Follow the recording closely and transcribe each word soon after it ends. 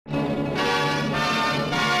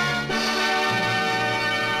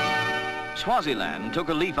Swaziland took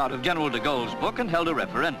a leaf out of General de Gaulle's book and held a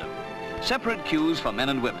referendum. Separate queues for men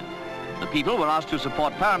and women. The people were asked to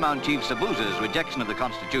support Paramount Chief Sobuza's rejection of the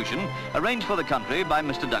Constitution, arranged for the country by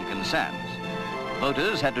Mr. Duncan Sands.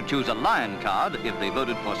 Voters had to choose a lion card if they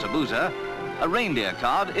voted for Sobuza, a reindeer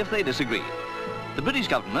card if they disagreed. The British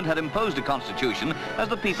government had imposed a constitution as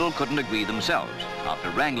the people couldn't agree themselves, after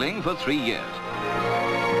wrangling for 3 years.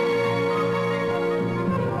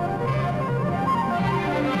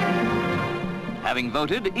 Having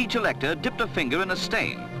voted, each elector dipped a finger in a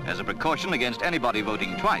stain as a precaution against anybody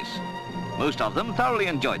voting twice. Most of them thoroughly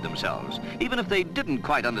enjoyed themselves, even if they didn't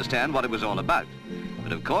quite understand what it was all about.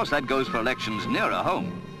 But of course that goes for elections nearer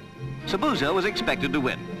home. Sobuza was expected to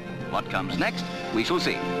win. What comes next, we shall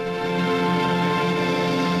see.